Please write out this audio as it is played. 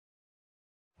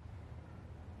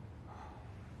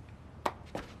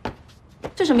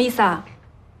这什么意思啊？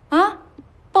啊，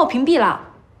把我屏蔽了？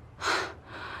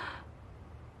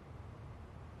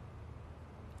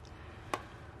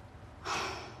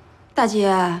大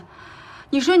姐，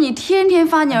你说你天天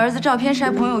发你儿子照片晒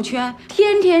朋友圈，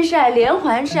天天晒，连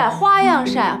环晒，花样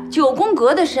晒，9宫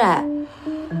格的晒，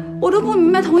我都不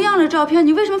明白，同样的照片，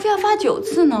你为什么非要发9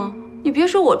次呢？你别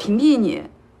说我屏蔽你，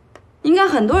应该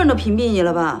很多人都屏蔽你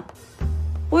了吧？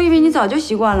我以为你早就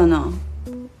习惯了呢。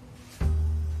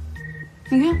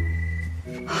你看，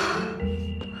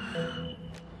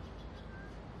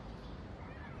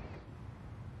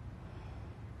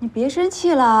你别生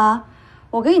气了，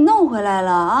我给你弄回来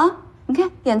了啊！你看，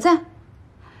点赞。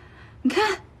你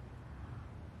看，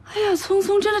哎呀，聪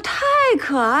聪真的太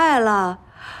可爱了，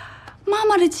妈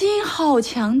妈的基因好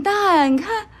强大呀！你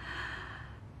看，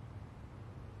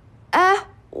哎，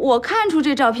我看出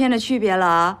这照片的区别了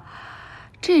啊，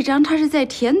这张他是在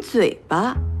舔嘴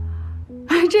巴。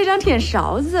这张舔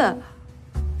勺子，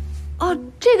哦，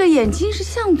这个眼睛是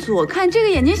向左看，这个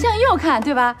眼睛向右看，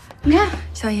对吧？你看，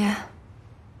小妍，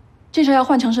这事要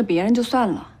换成是别人就算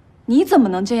了，你怎么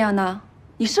能这样呢？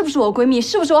你是不是我闺蜜？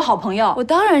是不是我好朋友？我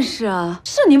当然是啊。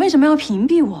是你为什么要屏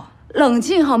蔽我？冷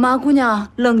静好吗，姑娘？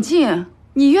冷静。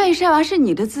你愿意晒娃是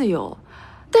你的自由，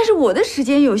但是我的时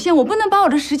间有限，我不能把我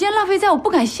的时间浪费在我不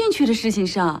感兴趣的事情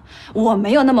上。我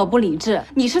没有那么不理智，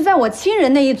你是在我亲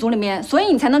人那一组里面，所以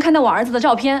你才能看到我儿子的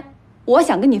照片。我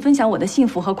想跟你分享我的幸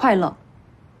福和快乐，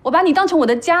我把你当成我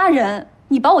的家人，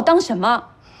你把我当什么？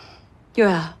对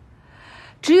啊，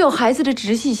只有孩子的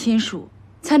直系亲属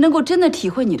才能够真的体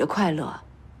会你的快乐。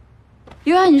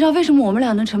尤安，你知道为什么我们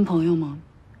俩能成朋友吗？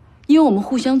因为我们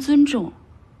互相尊重，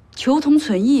求同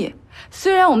存异。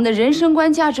虽然我们的人生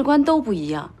观、价值观都不一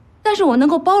样，但是我能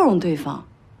够包容对方。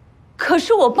可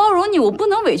是我包容你，我不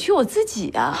能委屈我自己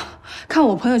啊！看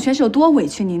我朋友圈是有多委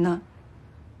屈你呢？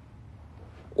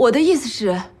我的意思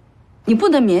是，你不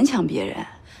能勉强别人。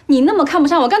你那么看不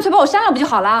上我，干脆把我删了不就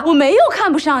好了？我没有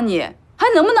看不上你，还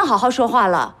能不能好好说话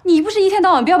了？你不是一天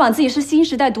到晚标榜自己是新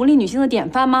时代独立女性的典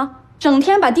范吗？整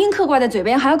天把丁克挂在嘴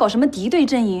边，还要搞什么敌对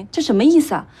阵营，这什么意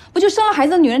思啊？不就生了孩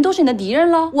子的女人都是你的敌人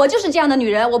了？我就是这样的女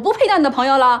人，我不配当你的朋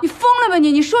友了。你疯了吧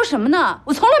你？你说什么呢？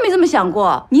我从来没这么想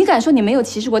过。你敢说你没有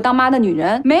歧视过当妈的女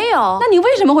人？没有。那你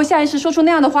为什么会下意识说出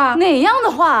那样的话？哪样的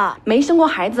话？没生过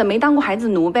孩子，没当过孩子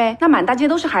奴呗？那满大街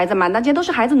都是孩子，满大街都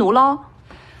是孩子奴喽？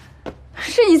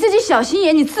是你自己小心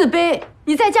眼，你自卑，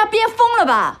你在家憋疯了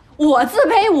吧？我自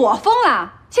卑，我疯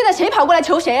了。现在谁跑过来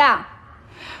求谁啊？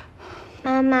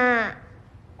妈妈。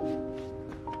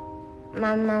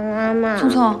妈妈，妈妈，聪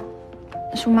聪，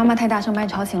是不是妈妈太大声把你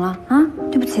吵醒了啊？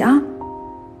对不起啊。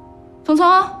聪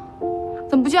聪，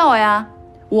怎么不叫我呀？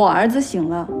我儿子醒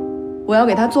了，我要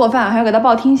给他做饭，还要给他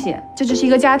报听写，这就是一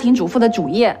个家庭主妇的主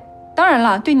业。当然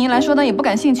了，对您来说呢也不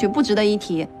感兴趣，不值得一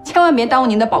提，千万别耽误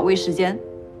您的宝贵时间。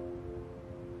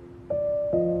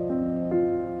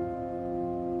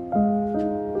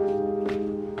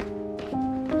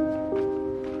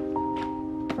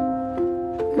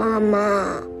妈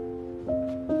妈。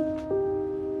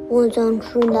我想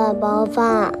吃大包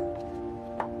饭。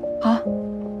好。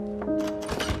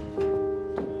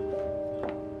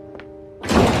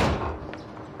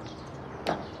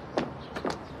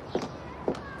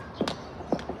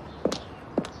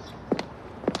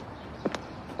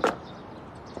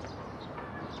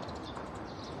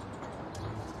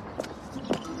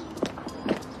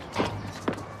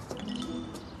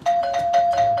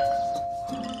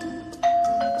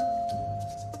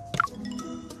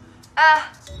哎。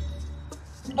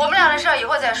我们俩的事儿以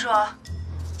后再说，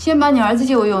先把你儿子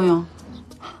借我用用。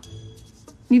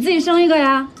你自己生一个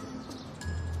呀？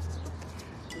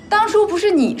当初不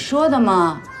是你说的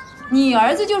吗？你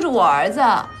儿子就是我儿子。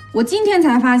我今天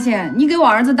才发现，你给我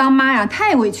儿子当妈呀，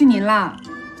太委屈您了。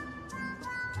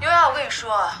尤雅，我跟你说，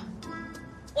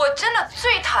我真的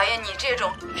最讨厌你这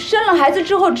种生了孩子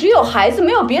之后只有孩子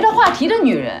没有别的话题的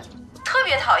女人，特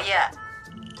别讨厌。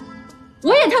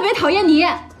我也特别讨厌你。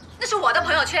那是我的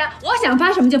朋友圈，我想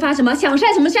发什么就发什么，想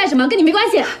晒什么晒什么，跟你没关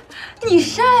系。你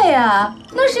晒呀，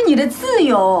那是你的自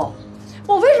由。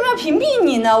我为什么要屏蔽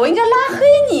你呢？我应该拉黑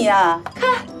你呀。看，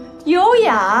尤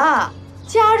雅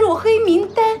加入黑名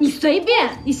单。你随便，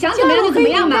你想怎么样就怎么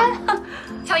样吧。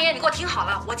乔爷，你给我听好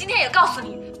了，我今天也告诉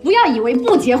你，不要以为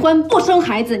不结婚不生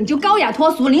孩子你就高雅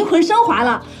脱俗，灵魂升华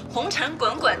了。红尘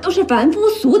滚滚都是凡夫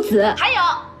俗子。还有。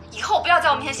以后不要在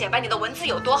我面前显摆你的文字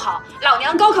有多好，老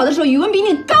娘高考的时候语文比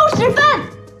你高10分。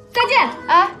再见。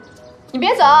哎，你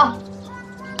别走，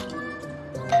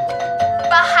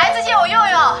把孩子借我用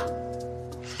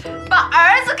用，把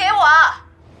儿子给我。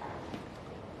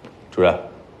主任，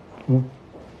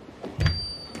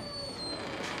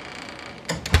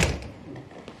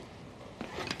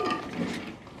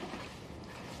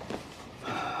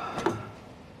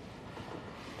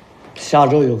下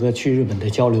周有个去日本的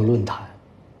交流论坛，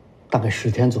大概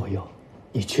10天左右，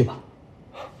你去吧。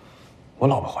我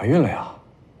老婆怀孕了呀，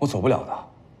我走不了的。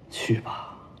去吧。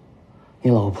你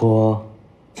老婆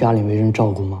家里没人照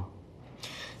顾吗？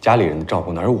家里人的照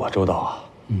顾哪有我周到啊？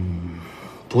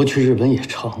不去日本也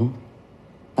成。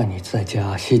那你在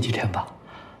家歇几天吧，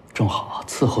正好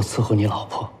伺候你老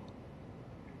婆。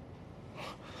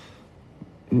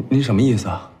您什么意思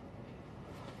啊？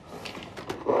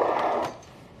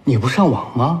你不上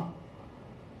网吗？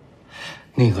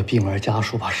那个病儿家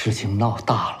属把事情闹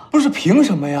大了。不是凭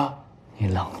什么呀？你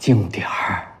冷静点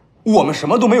儿。我们什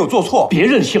么都没有做错，别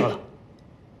任性了。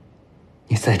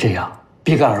你再这样，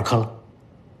别干儿科了。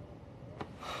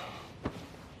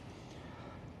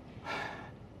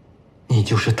你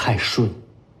就是太顺，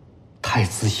太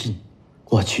自信。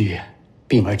过去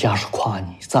病儿家属夸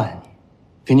你、赞你，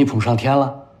给你捧上天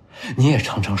了，你也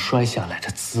尝尝摔下来的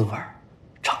滋味儿，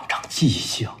长长记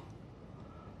性。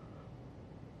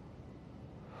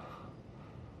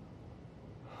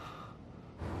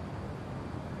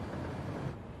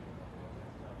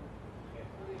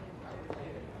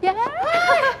呀，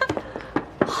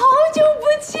好久不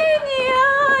见你啊，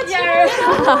燕儿！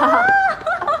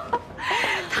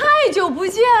太久不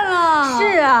见了。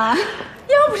是啊，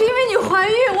要不是因为你怀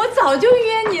孕，我早就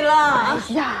约你了。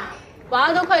哎呀，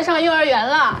娃都快上幼儿园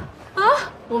了啊！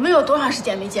我们有多长时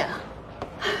间没见了？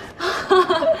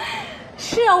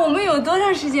是啊，我们有多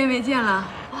长时间没见了？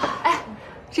哎，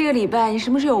这个礼拜你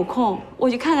什么时候有空？我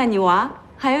去看看你娃，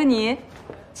还有你。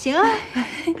行啊。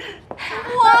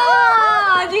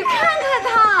哇，你看看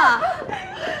他，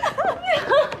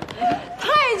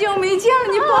太久没见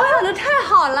了，你保养的太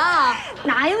好了。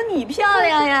哪有你漂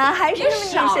亮呀？还是那么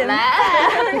女神。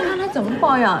你看他怎么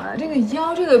保养的，这个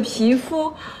腰，这个皮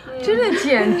肤，真的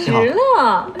简直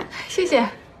了。谢谢。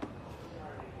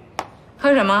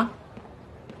喝什么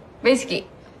 ？Whisky，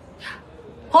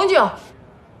 红酒。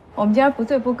我们家不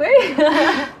醉不归。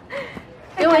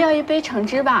给我要一杯橙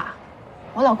汁吧，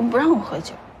我老公不让我喝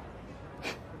酒。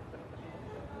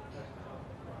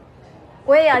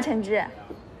我也要橙汁。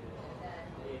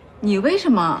你为什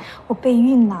么？我备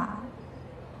孕了。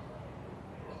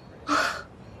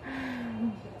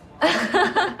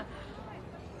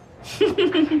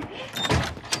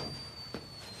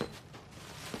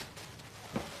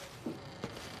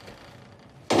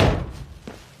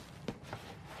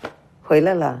回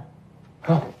来了。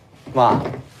啊，妈，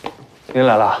您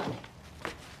来了。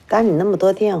打你那么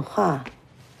多电话，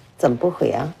怎么不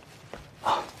回啊？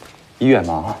医院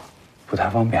忙，不太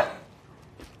方便。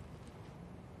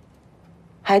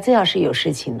孩子要是有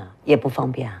事情呢，也不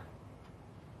方便啊。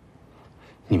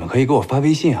你们可以给我发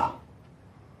微信啊。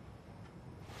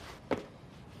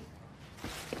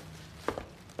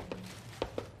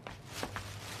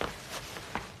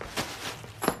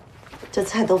这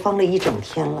菜都放了一整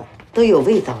天了，都有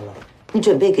味道了，你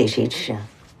准备给谁吃啊？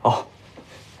哦，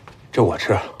这我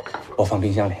吃，我放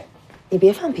冰箱里。你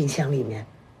别放冰箱里面，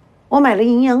我买了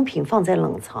营养品放在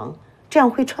冷藏，这样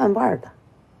会串味儿的。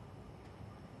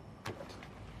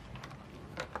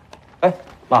哎，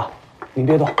妈，您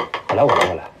别动，我来，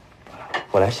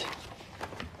我来洗。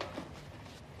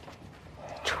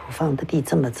厨房的地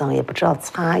这么脏，也不知道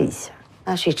擦一下；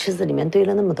那水池子里面堆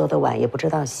了那么多的碗，也不知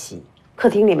道洗；客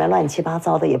厅里面乱七八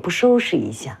糟的，也不收拾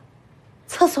一下；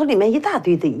厕所里面一大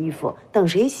堆的衣服，等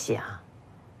谁洗啊？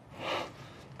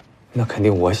那肯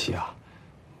定我洗啊，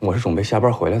我是准备下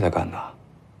班回来才干的。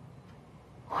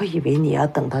我以为你要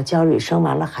等到焦蕊生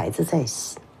完了孩子再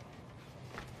洗。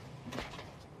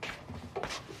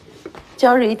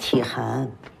焦蕊体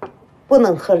寒，不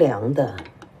能喝凉的。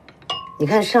你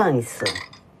看上一次，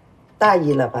大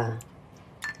意了吧？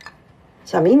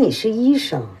小明，你是医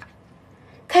生，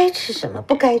该吃什么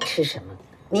不该吃什么，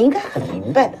你应该很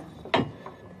明白的。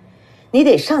你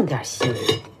得上点心。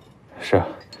是，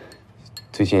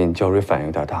最近焦蕊反应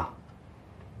有点大，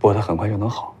不过她很快就能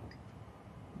好。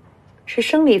是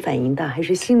生理反应大还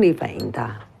是心理反应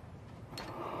大？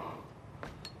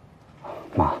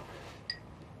妈，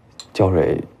焦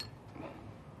蕊，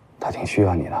她挺需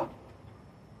要你的。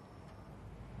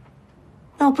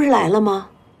那我不是来了吗？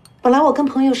本来我跟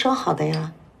朋友说好的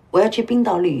呀，我要去冰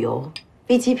岛旅游，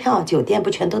飞机票、酒店不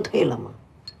全都退了吗？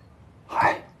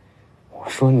嗨，我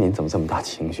说您怎么这么大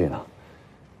情绪呢？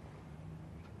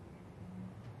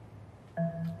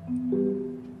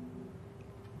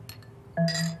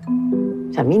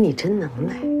小明，你真能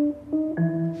耐。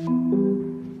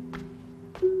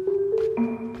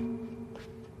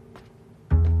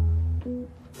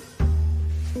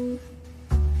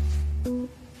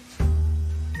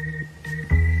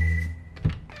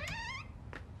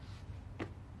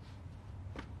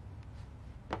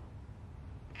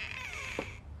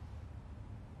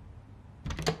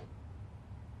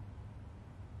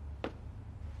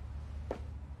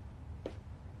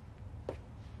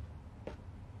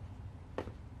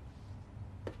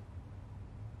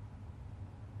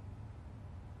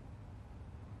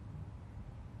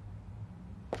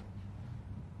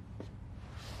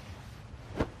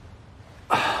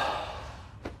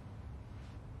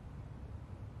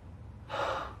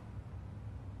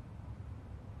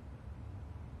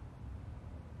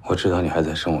我知道你还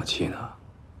在生我气呢。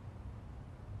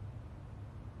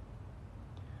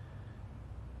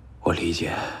我理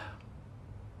解。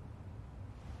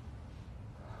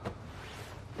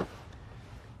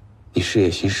你事业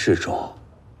心适中，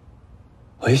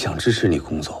我也想支持你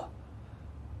工作，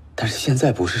但是现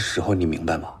在不是时候，你明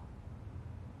白吗？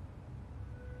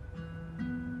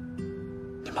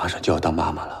你马上就要当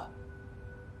妈妈了，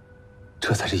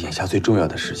这才是眼下最重要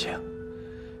的事情，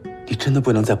你真的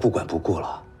不能再不管不顾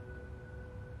了。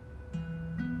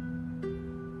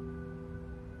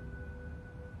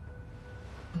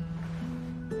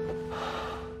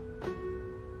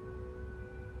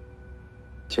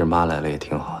其实妈来了也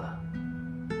挺好的，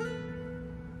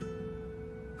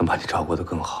能把你照顾得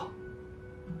更好，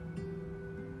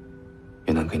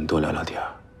也能跟你多聊聊天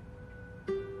儿。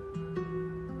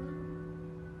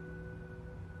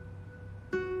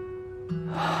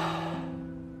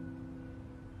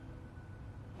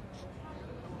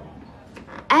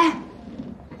哎，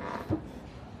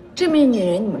这面女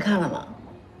人你们看了吗？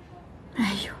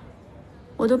哎呦，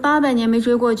我都800年没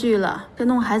追过剧了，这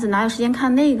弄孩子哪有时间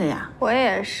看那个呀？我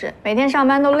也是，每天上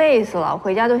班都累死了，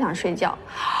回家都想睡觉。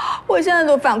我现在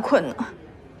都犯困呢。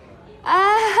哎，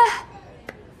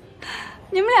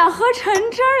你们俩喝橙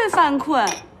汁儿的犯困，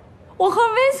我喝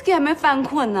whisky 还没犯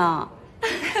困呢。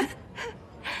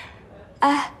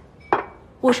哎，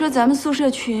我说咱们宿舍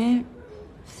群，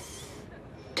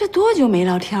这多久没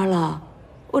聊天了？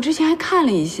我之前还看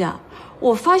了一下，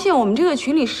我发现我们这个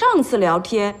群里上次聊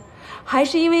天，还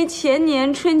是因为前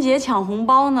年春节抢红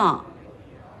包呢。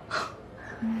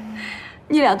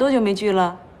你俩多久没聚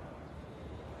了？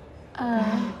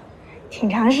挺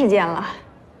长时间了。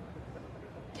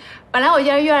本来我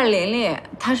家约了玲玲，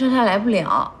她说她来不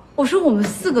了。我说我们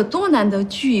4个多难得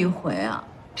聚一回啊，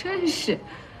真是。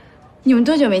你们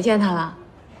多久没见她了？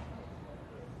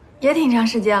也挺长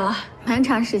时间了，蛮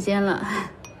长时间了，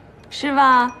是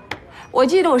吧？我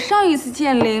记得我上一次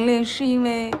见玲玲是因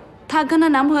为她跟她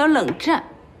男朋友冷战，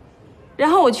然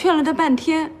后我劝了她半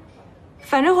天，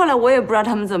反正后来我也不知道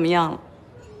他们怎么样了。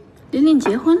玲玲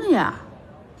结婚了呀？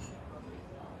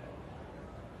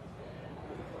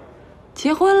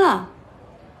结婚了？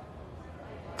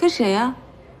跟谁呀？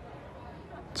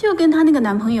就跟她那个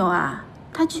男朋友啊，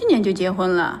她去年就结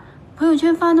婚了，朋友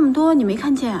圈发那么多，你没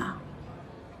看见啊？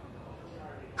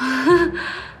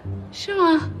是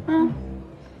吗？嗯。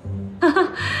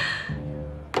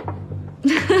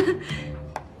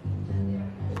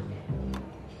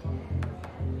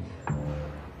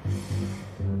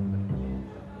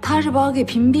他是把我给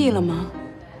屏蔽了吗？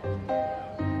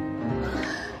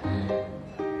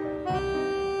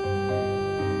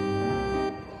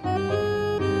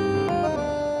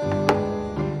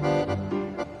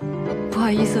不好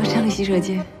意思，我上个洗手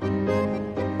间。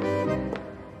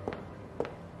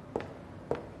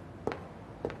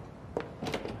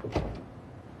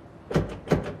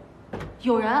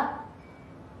有人。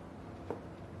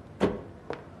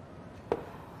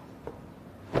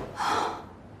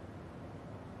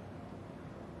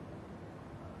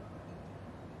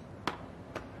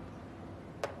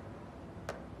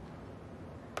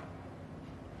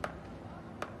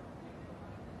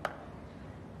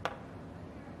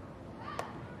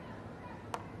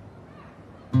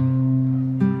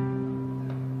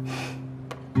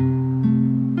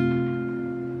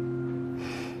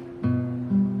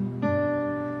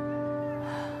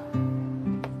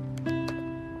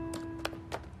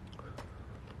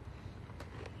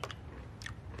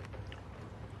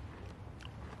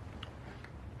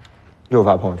又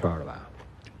发朋友圈了吧？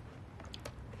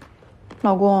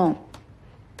老公，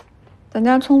咱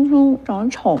家聪聪长得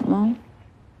丑吗？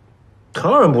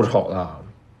当然不丑了，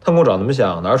他跟我长那么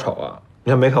像，哪儿丑啊？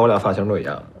你还没看我俩发型都一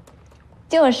样吗？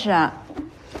就是啊，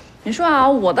你说啊，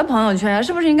我的朋友圈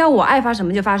是不是应该我爱发什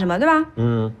么就发什么，对吧？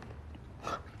嗯。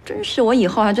真是，我以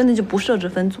后还真的就不设置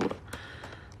分组了。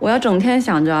我要整天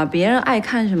想着别人爱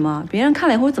看什么，别人看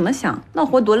了以后会怎么想，那我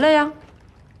活多累啊！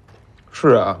是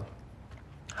啊，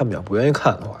他们要不愿意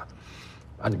看的话，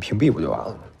把你屏蔽不就完了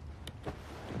吗？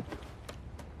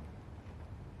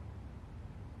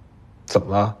怎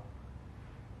么了？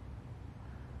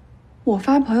我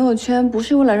发朋友圈不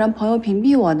是为了让朋友屏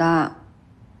蔽我的。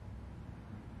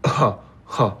哈，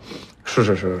是，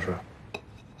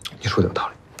你说的有道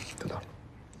理，有道理。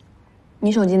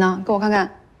你手机呢？给我看看。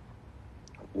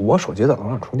我手机在楼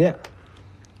上充电。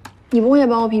你不会也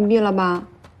把我屏蔽了吧？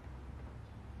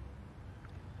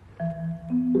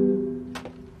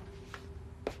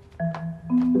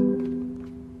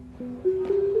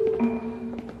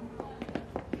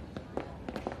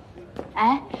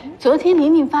哎，昨天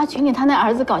玲玲发群里她那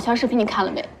儿子搞笑视频，你看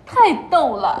了没？太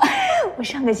逗了！我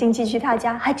上个星期去他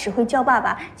家，还只会叫爸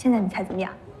爸，现在你猜怎么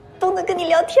样？都能跟你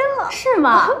聊天了。是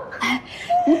吗？哎，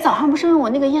你早上不是问我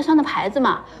那个叶酸的牌子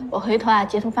吗？我回头啊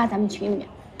截图发咱们群里面，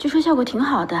据说效果挺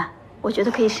好的，我觉得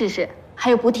可以试试。还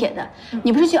有补铁的，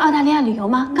你不是去澳大利亚旅游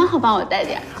吗？刚好帮我带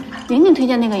点。玲玲推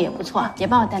荐那个也不错，也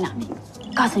帮我带2瓶。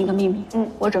告诉你个秘密，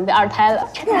我准备2胎了。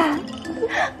真的啊？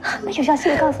那有消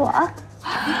息告诉我啊。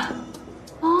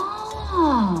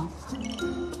哦，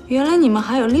原来你们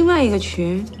还有另外一个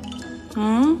群，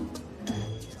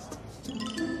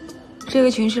这个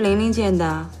群是玲玲建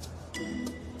的，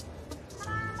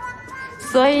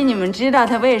所以你们知道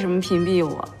她为什么屏蔽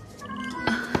我。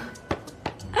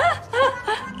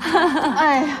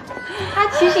哎呀，他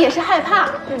其实也是害怕，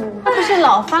他不是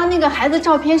老发那个孩子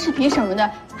照片、视频什么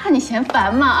的，怕你嫌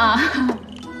烦嘛啊。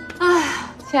哎，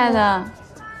亲爱的，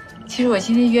其实我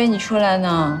今天约你出来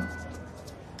呢，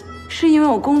是因为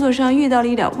我工作上遇到了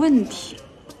一点问题，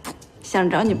想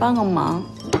找你帮个忙。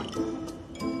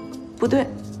不对，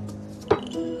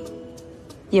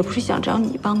也不是想找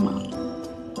你帮忙，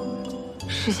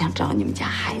是想找你们家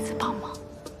孩子帮忙。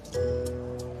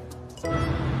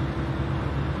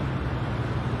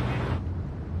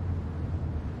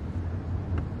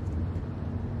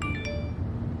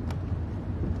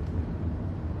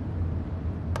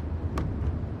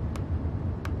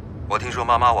我听说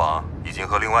妈妈网已经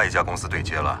和另外一家公司对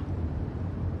接了。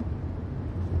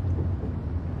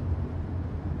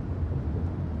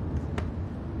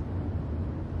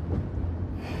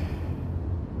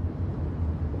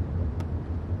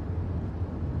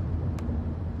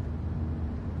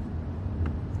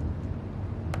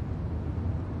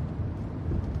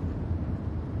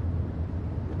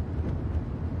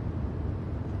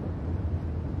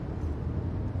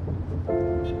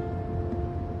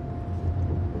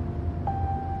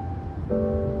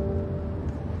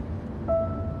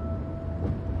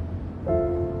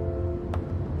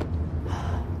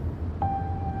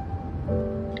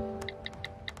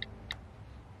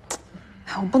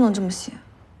我不能这么写。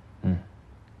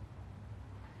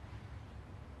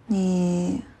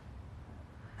你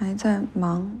还在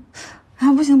忙？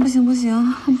哎，不行，不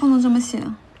能这么写。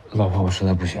老婆，我实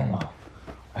在不行了。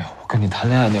哎呀，我跟你谈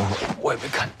恋爱那会儿，我也没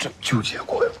看这么纠结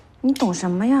过呀。你懂什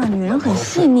么呀？女人很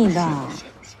细腻的。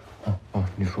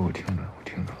你说我听着。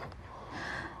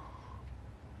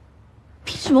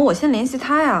凭什么我先联系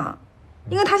他呀？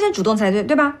应该他先主动才对，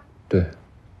对吧？对。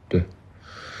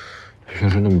他平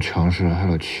时那么强势，还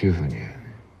老欺负你，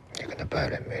你跟他掰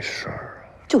了也没事儿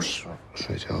啊。就是。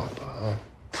睡觉吧啊。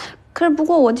可是不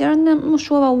过我既然那么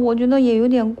说吧，我觉得也有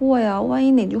点过呀。万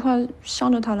一哪句话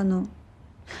伤着他了呢？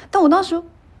但我当时，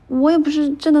我也不是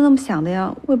真的那么想的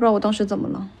呀。我也不知道我当时怎么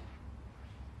了。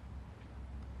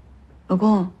老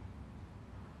公，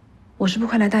我是不是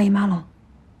快来大姨妈了？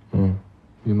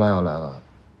姨妈要来了，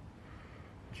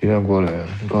几点过来？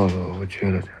你告诉我，我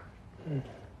接着去。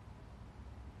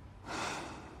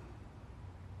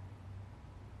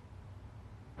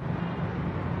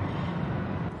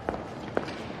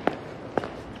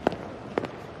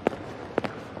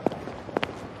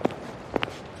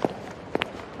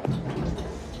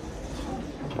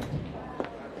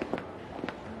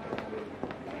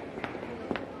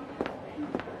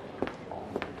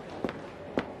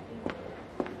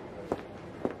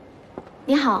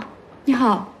你好，你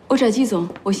好，我找季总，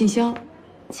我姓肖。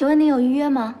请问您有预约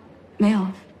吗？没有。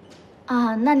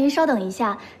啊，那您稍等一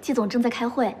下，季总正在开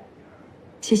会。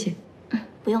谢谢。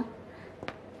不用。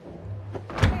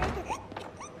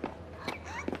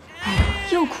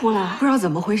又哭了，不知道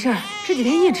怎么回事，这几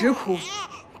天一直哭，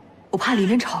我怕里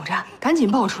面吵着，赶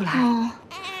紧抱出来。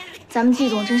咱们季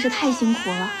总真是太辛苦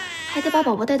了，还得把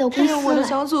宝宝带到公司来。我的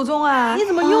小祖宗啊，你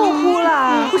怎么又哭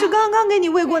了？不是刚刚给你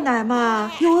喂过奶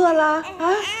吗？又饿了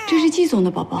啊？这是季总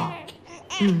的宝宝。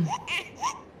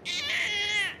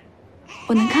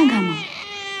我能看看吗？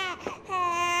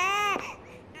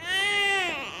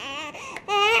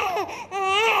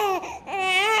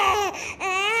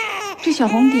这小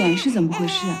红点是怎么回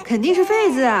事？肯定是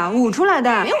痱子啊，捂出来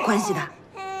的，没有关系的。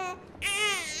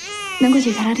能够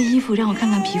解开他的衣服，让我看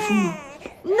看皮肤吗？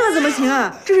那怎么行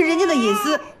啊？这是人家的隐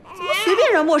私，怎么随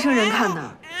便让陌生人看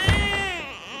呢？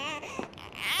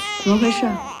怎么回事？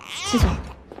季总，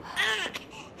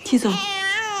季总，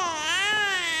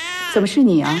怎么是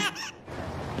你啊？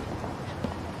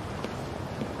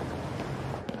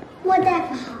莫大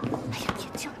夫好。哎呀，眼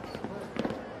镜。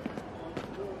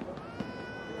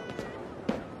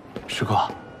师哥，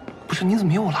不是你怎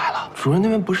么又来了？主任那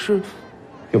边不是……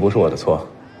又不是我的错，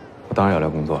我当然要来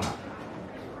工作了。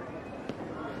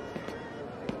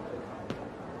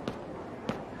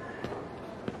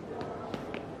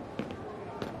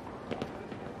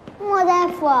莫大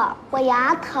夫，夫，我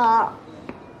牙疼。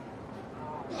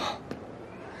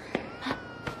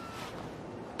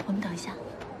我们等一下。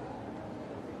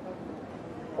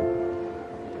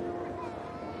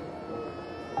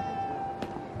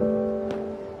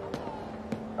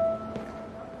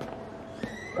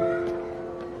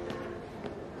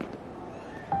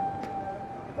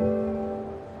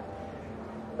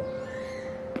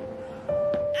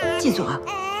季总，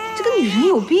这个女人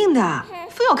有病的，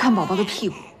非要看宝宝的屁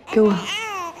股。给我。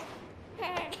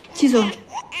季总，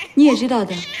你也知道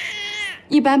的，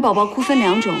一般宝宝哭分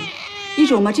2种，一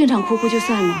种嘛正常哭哭就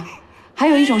算了，还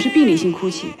有一种是病理性哭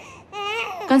泣。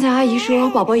刚才阿姨说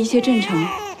宝宝一切正常，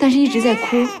但是一直在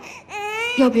哭，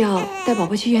要不要带宝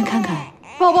宝去医院看看？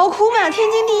宝宝哭嘛，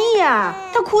天经地义啊，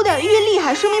他哭的越厉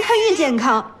害，说明他越健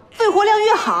康，肺活量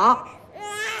越好。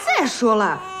再说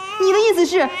了，你的意思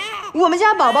是？我们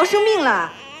家宝宝生病了，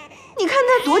你看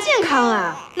他多健康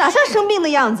啊，哪像生病的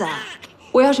样子啊？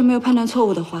我要是没有判断错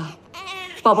误的话，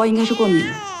宝宝应该是过敏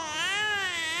了。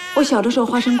我小的时候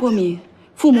花生过敏，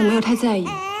父母没有太在意。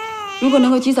如果能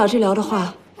够及早治疗的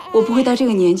话，我不会到这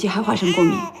个年纪还花生过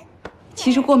敏。其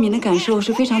实过敏的感受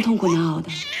是非常痛苦难熬的。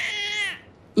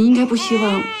你应该不希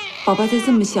望宝宝在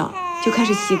这么小就开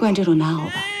始习惯这种难熬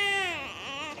吧？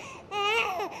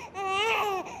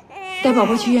带宝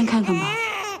宝去医院看看吧。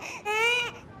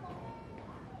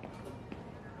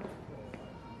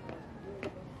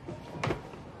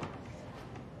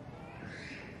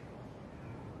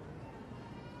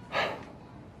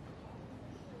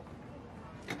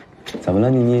怎么了，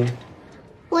妮妮？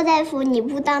莫大夫，你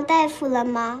不当大夫了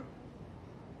吗？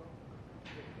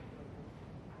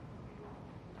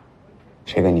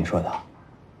谁跟你说的？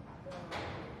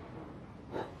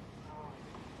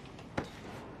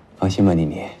放心吧，妮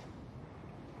妮，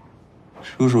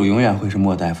叔叔永远会是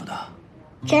莫大夫的。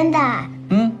真的？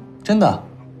真的。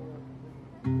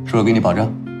叔叔给你保证。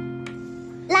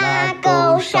拉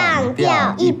钩上吊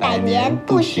100年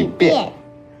不许变。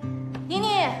妮妮。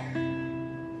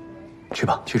去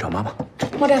吧，去找妈妈。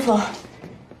莫大夫，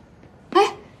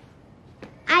哎，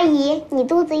阿姨，你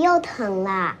肚子又疼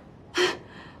了？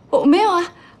我没有啊，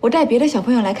我带别的小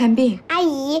朋友来看病。阿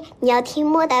姨，你要听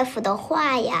莫大夫的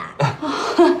话呀。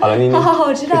好了，妮妮，好，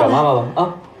我知道了。去找妈妈吧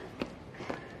啊。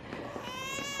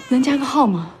能加个号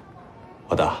吗？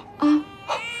我的啊，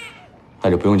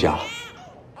那就不用加了。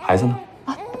孩子呢？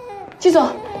季总，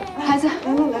孩子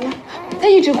来了，他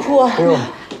一直哭。哎呦，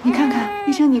你看看，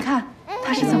医生，你看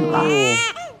他是怎么了？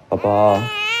宝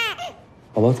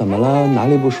宝怎么了？哪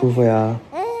里不舒服呀？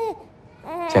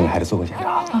先给孩子做个检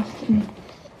查。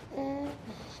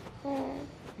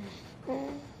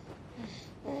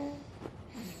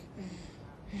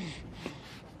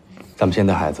咱们先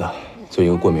带孩子做一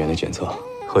个过敏原的检测，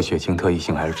和血清特异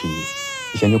性还是之一。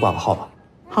你先去挂个号吧。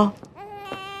好。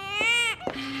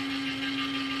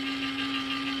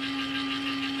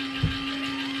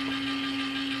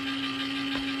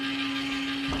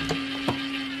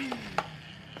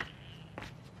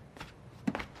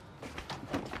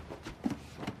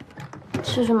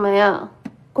吃什么呀？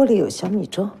锅里有小米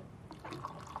粥。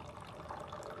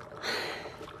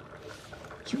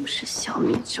又是小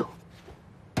米粥。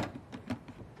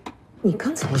你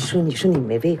刚才说你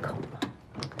没胃口吗？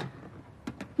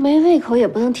没胃口也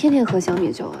不能天天喝小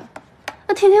米粥啊。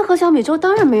那天天喝小米粥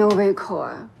当然没有胃口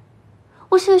啊。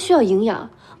我现在需要营养，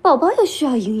宝宝也需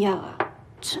要营养啊。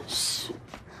真是，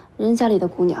人家里的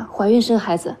姑娘怀孕生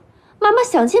孩子，妈妈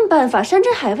想尽办法山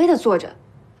珍海味的做着，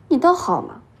你倒好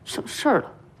嘛。省事儿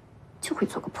了，就会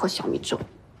做个破小米粥。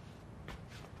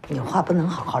你话不能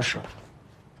好好说。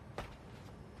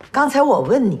刚才我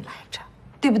问你来着，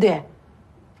对不对？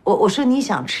我说你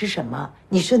想吃什么，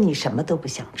你说你什么都不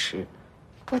想吃。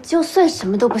我就算什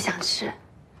么都不想吃，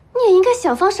你也应该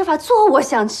想方设法做我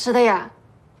想吃的呀。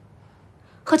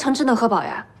喝橙汁能喝饱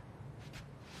呀？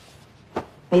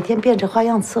每天变着花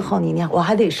样伺候你，我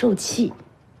还得受气。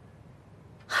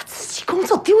自己工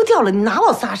作丢掉了，你拿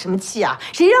我撒什么气啊？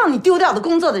谁让你丢掉的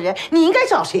工作的人，你应该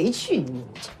找谁去？你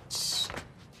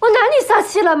我拿你撒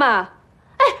气了吗？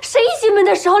哎，谁一进门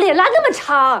的时候脸拉那么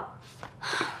长？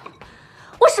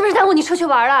我是不是耽误你出去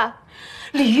玩了？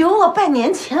旅游我半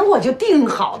年前我就定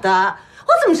好的，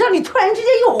我怎么知道你突然之间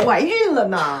又怀孕了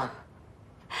呢？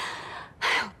哎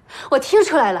呦，我听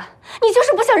出来了，你就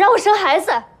是不想让我生孩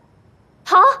子。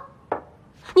好，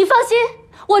你放心，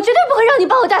我绝对不会让你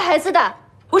帮我带孩子的。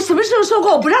我什么时候说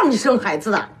过我不让你生孩子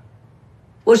的？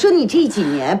我说你这几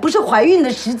年不是怀孕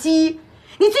的时机，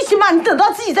你最起码你等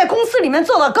到自己在公司里面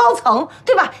做到高层，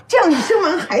对吧？这样你生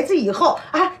完孩子以后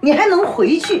啊，你还能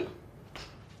回去。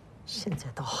现在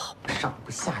都好不上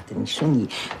不下的，你说你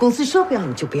公司说不要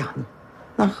你就不要你，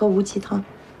那喝无鸡汤。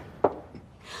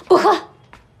不喝。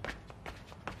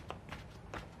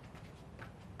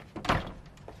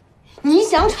你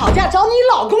想吵架，找你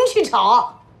老公去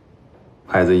吵。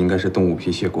孩子应该是动物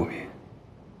皮屑过敏。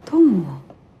动物？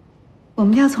我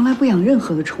们家从来不养任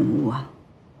何的宠物啊。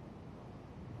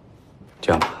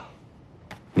这样吧，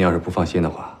你要是不放心的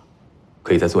话，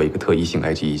可以再做一个特异性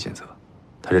IgE 检测，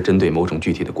它是针对某种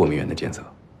具体的过敏源的检测，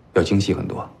要精细很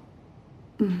多。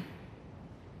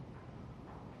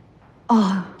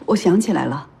哦，我想起来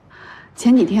了，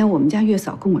前几天我们家月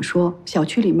嫂跟我说，小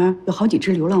区里面有好几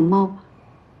只流浪猫，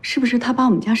是不是她把我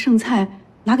们家剩菜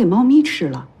拿给猫咪吃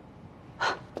了？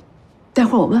待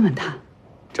会儿我问问她。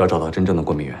只要找到真正的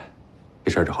过敏源，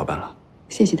这事儿就好办了。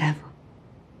谢谢大夫。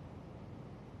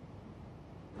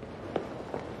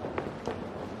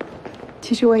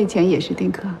其实我以前也是丁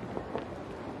克，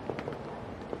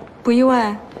不意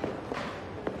外。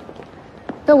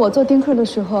但我做丁克的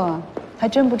时候啊，还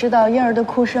真不知道婴儿的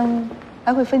哭声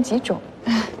还会分几种。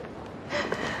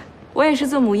我也是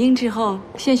做母婴之后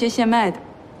现学现卖的。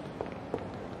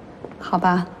好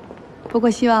吧，不过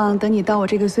希望等你到我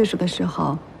这个岁数的时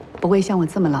候，不会像我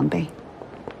这么狼狈。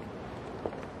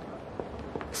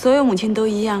所有母亲都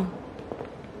一样，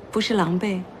不是狼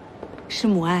狈，是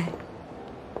母爱。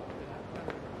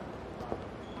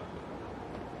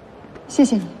谢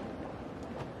谢你，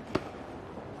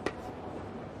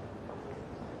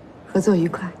合作愉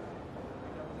快。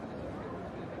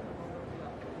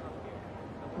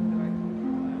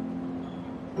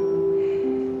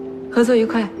合作愉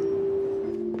快。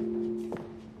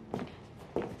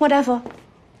莫大夫，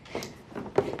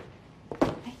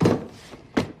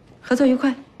合作愉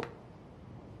快。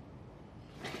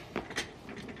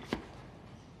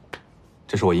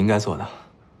这是我应该做的。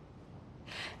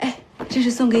哎，这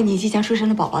是送给你即将出生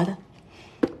的宝宝的。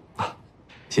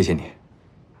谢谢你，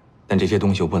但这些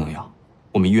东西我不能要，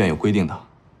我们医院有规定的。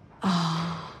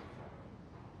啊，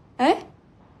哎，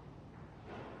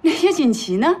那些锦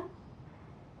旗呢？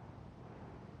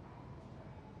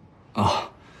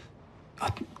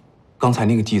刚才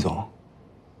那个季总，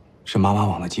是妈妈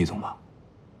网的季总吧？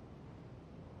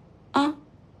啊？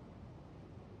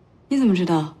你怎么知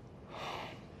道？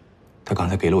他刚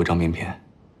才给了我张名片。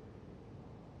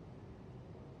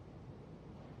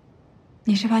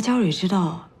你是怕焦蕊知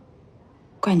道，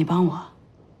怪你帮我？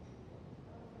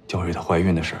焦蕊她怀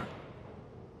孕的事儿，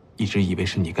一直以为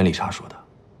是你跟丽莎说的。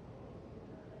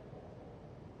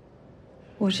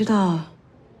我知道，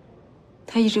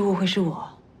她一直误会是我。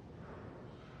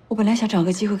我本来想找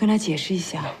个机会跟她解释一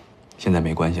下。现在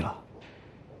没关系了，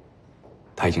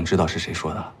她已经知道是谁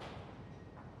说的了。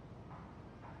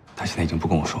她现在已经不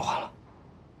跟我说话了。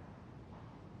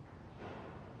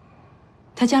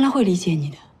她将来会理解你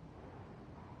的。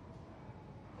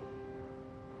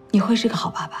你会是个好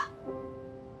爸爸，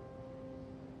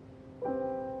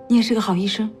你也是个好医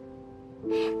生，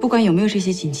不管有没有这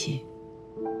些锦旗。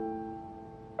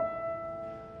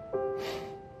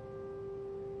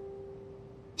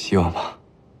希望吧。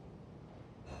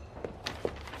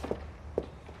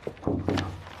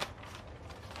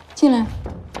进来。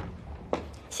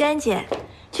西安姐，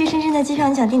去深圳的机票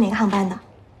你想订哪个航班的？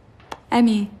艾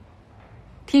米，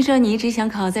听说你一直想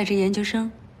考在职研究生。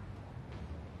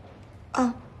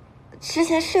啊，之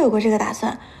前是有过这个打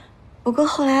算，不过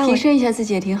后来提升一下自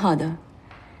己也挺好的。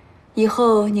以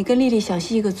后你跟丽丽、小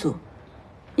西一个组，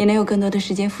也能有更多的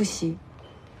时间复习。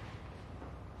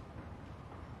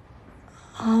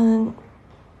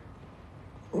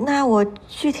那我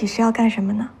具体是要干什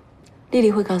么呢？丽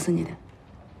丽会告诉你的。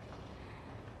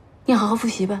你好好复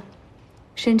习吧，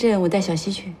深圳我带小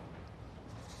西去。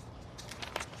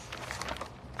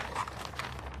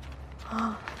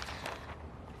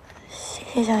谢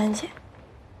谢小安姐。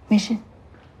没事。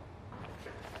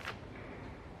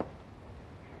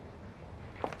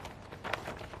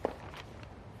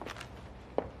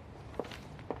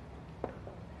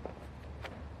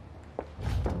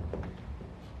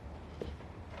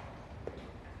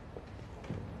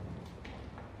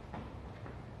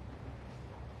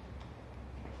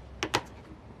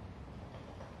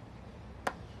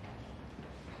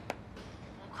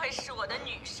是我的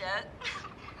女神，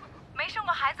没生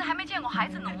过孩子还没见过孩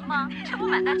子奴吗？这不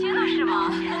满大街都是吗？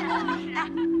来，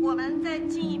我们再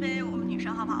敬一杯我们女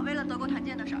神好不好？为了德国团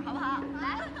建的事儿，好不好？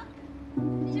来，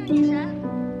你就是女神，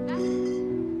来。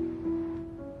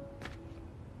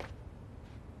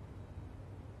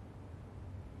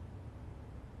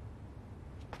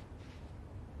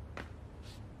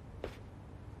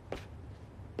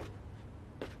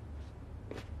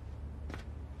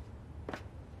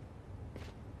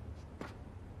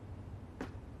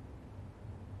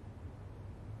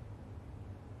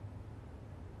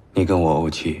你跟我怄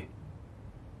气，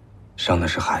伤的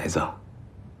是孩子。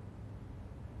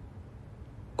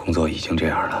工作已经这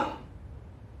样了，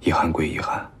遗憾归遗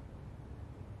憾，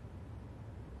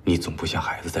你总不想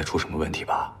孩子再出什么问题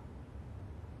吧？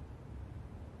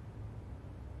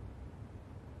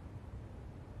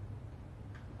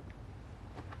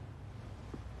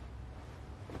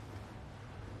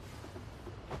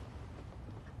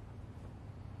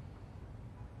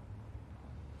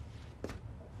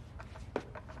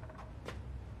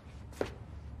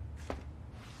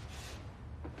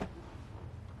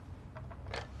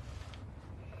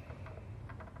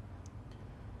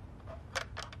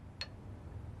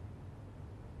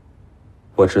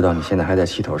我知道你现在还在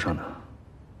气头上呢，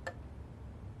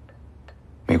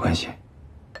没关系，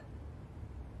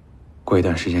过一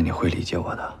段时间你会理解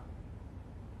我的。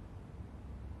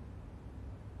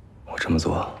我这么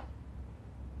做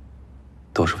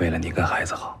都是为了你跟孩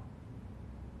子好。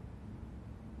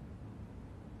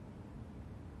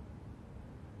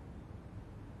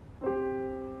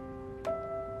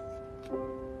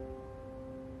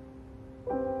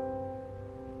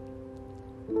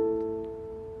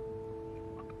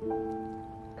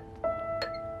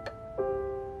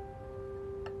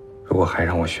如果还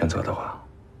让我选择的话，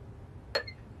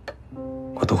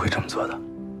我都会这么做的。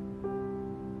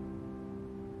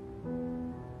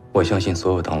我相信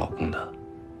所有当老公的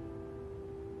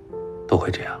都会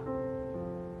这样。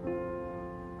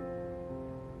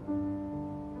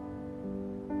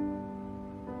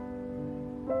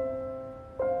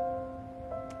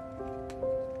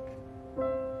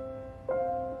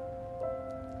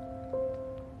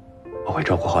我会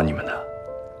照顾好你们的。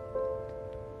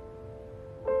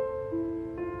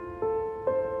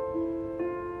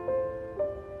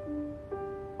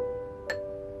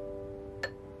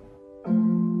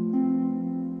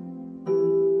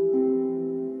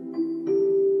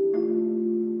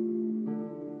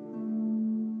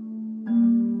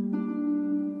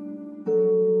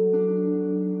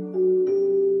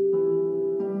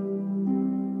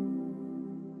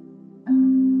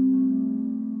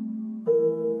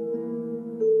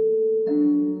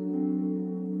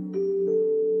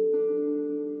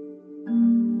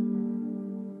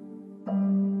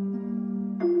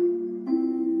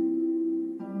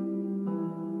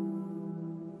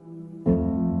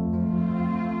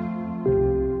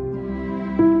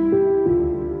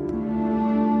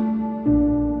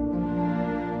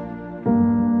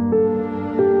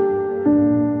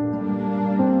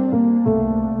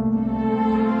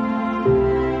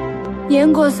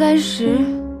年过30，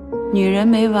女人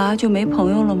没娃就没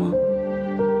朋友了吗？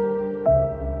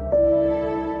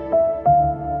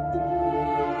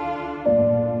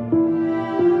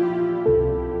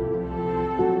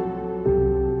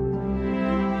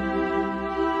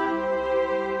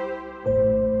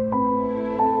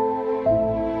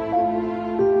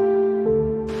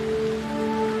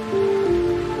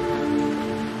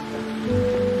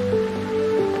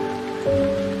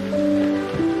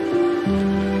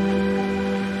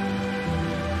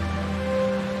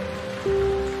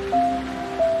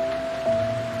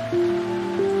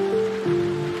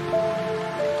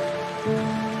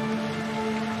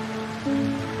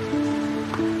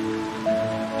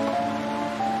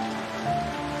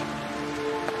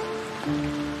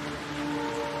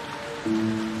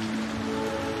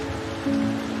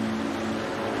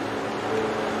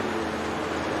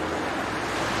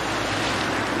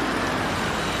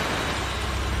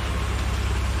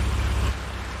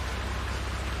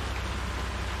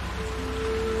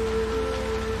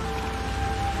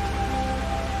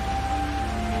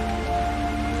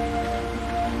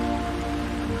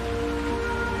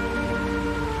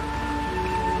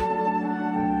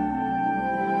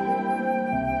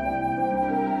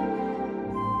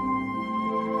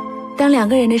当两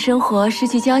个人的生活失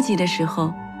去交集的时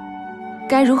候，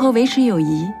该如何维持友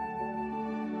谊？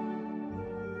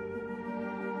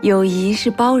友谊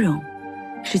是包容，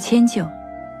是迁就，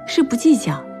是不计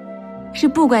较，是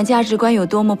不管价值观有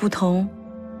多么不同，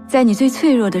在你最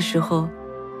脆弱的时候，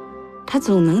他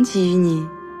总能给予你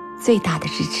最大的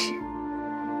支持。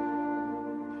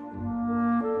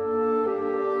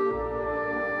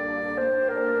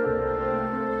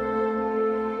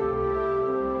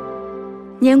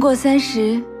年过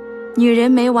30，女人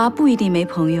没娃不一定没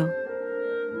朋友，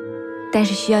但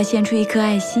是需要献出一颗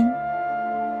爱心，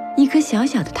一颗小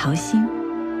小的桃心，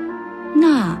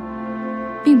那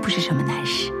并不是什么难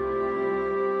事。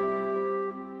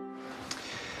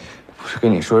不是跟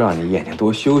你说让你眼睛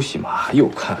多休息吗？又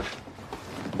看。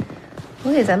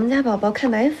我给咱们家宝宝看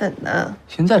奶粉呢。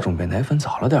现在准备奶粉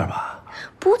早了点吧？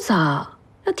不早，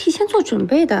要提前做准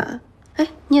备的。哎，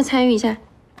你也参与一下。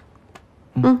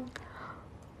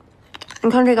你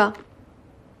看这个，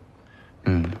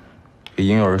给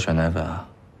婴幼儿选奶粉啊，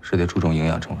是得注重营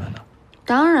养成分的。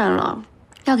当然了，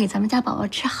要给咱们家宝宝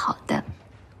吃好的。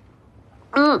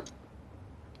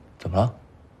怎么了？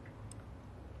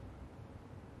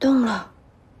动了。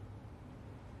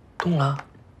动了？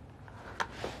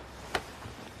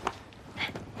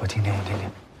我听听。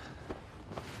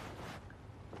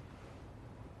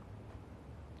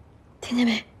听见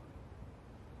没？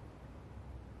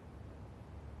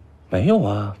没有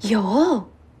啊。有。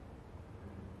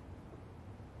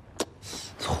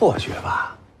错觉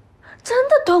吧？真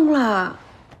的动了。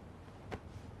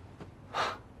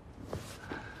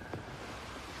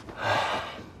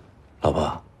老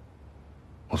婆，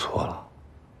我错了。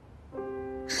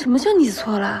什么叫你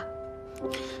错了？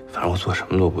反正我做什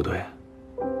么都不对。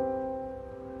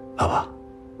老婆，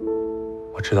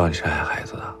我知道你是爱孩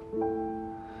子的，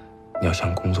你要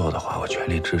想工作的话，我全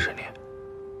力支持你。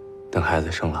等孩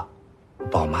子生了，我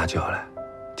把我妈叫来，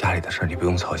家里的事你不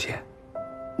用操心。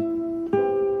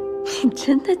你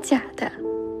真的假的？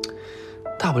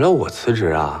大不了我辞职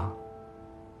啊，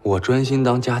我专心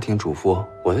当家庭主妇，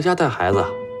我在家带孩子，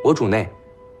我主内，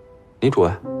你主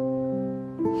外。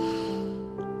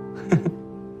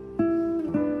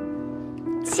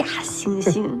假惺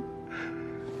惺。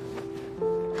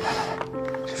来，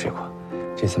吃水果，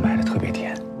这次买的特别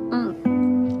甜。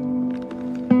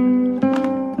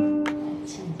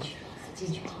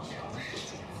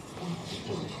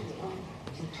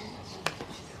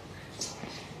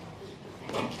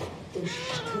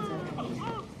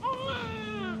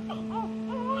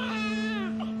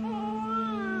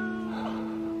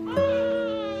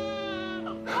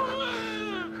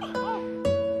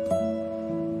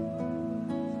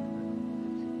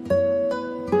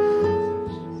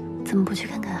怎么不去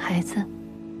看看孩子？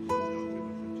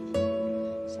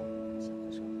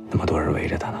那么多人围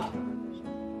着他呢，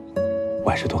我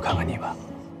还是多看看你吧。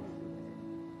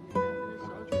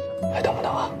还等不等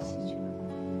啊？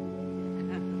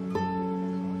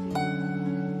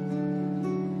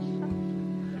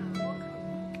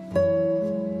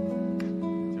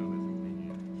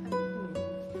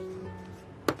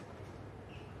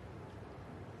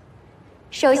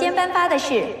首先颁发的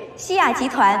是西亚集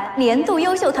团年度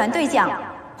优秀团队奖，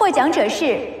获奖者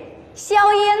是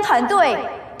硝烟团队。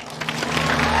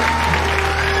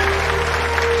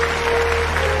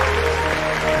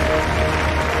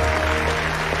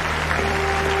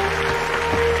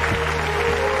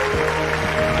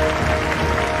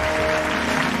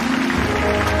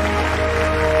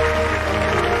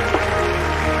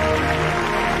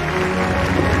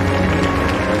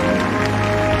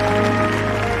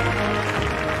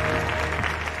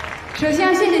首先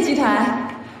要谢谢集团，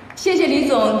谢谢李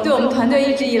总对我们团队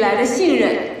一直以来的信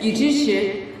任与支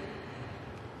持。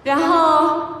然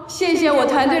后谢谢我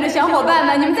团队的小伙伴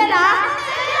们，你们在哪儿？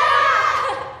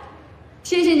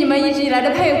谢谢你们一直以来的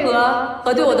配合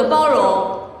和对我的包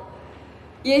容，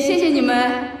也谢谢你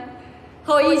们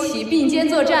和我一起并肩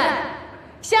作战，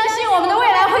相信我们的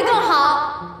未来会更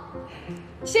好。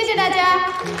谢谢大家。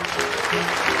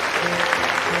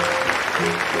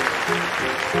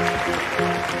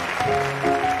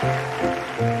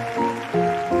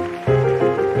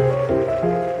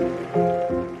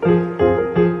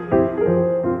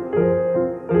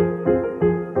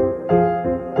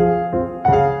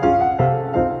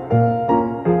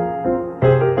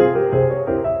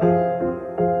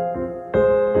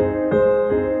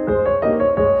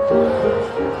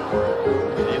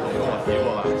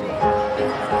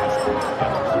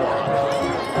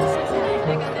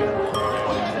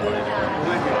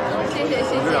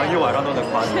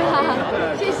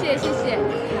谢谢。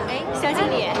哎，小经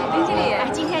理，林经理，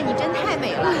今天你真太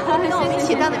美了，跟我们一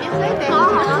起到那边喝一杯。好。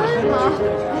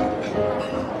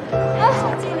小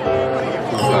经理，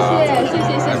谢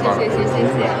谢。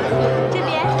这边，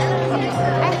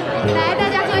哎，来，大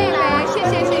家喝一杯，谢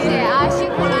谢啊，辛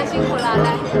苦了，来，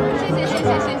谢谢，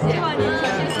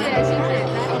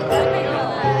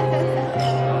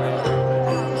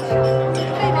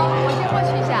我先过去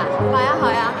一下，好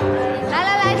呀，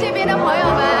来，这边的朋友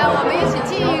们，我们一起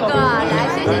敬一个，来，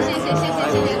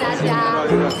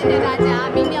谢谢大家，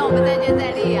明年我们再接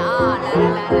再厉啊，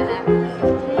来。